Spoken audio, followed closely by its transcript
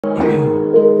Okay.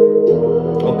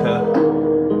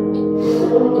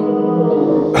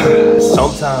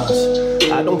 Sometimes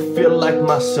I don't feel like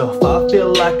myself, I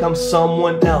feel like I'm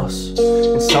someone else.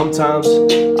 And sometimes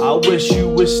I wish you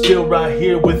were still right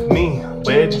here with me.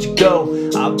 Where did you go?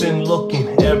 I've been looking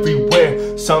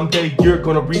everywhere. Someday you're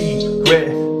gonna regret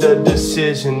the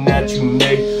decision that you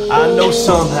made. I know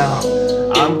somehow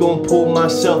I'm gonna pull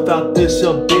myself out this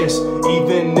abyss,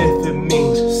 even if it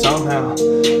means somehow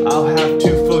I'll have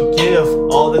to forgive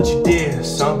all that you did.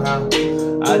 Somehow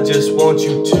I just want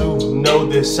you to know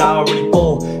this, I already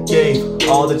forgave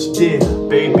all that you did.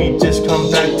 Baby, just come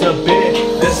back to bed,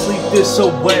 let's sleep this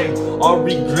away. All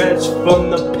regrets from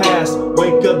the past,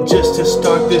 wake up just to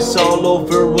start this all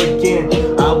over again.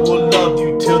 I will love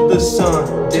you till the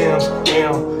sun dims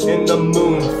down and the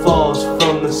moon falls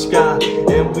from the sky,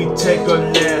 and we take our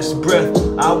last breath.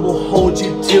 I will hold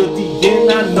you till the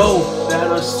end. I know that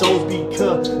our souls be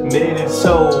committed,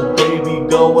 so baby,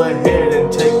 go ahead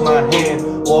and take my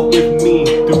hand. Walk with me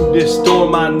through this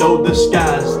storm. I know the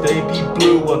skies, they be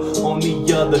bluer on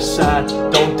the other side.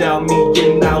 Don't doubt me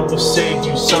and I will save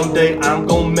you. Someday I'm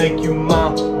gonna make you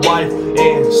my wife,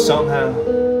 and somehow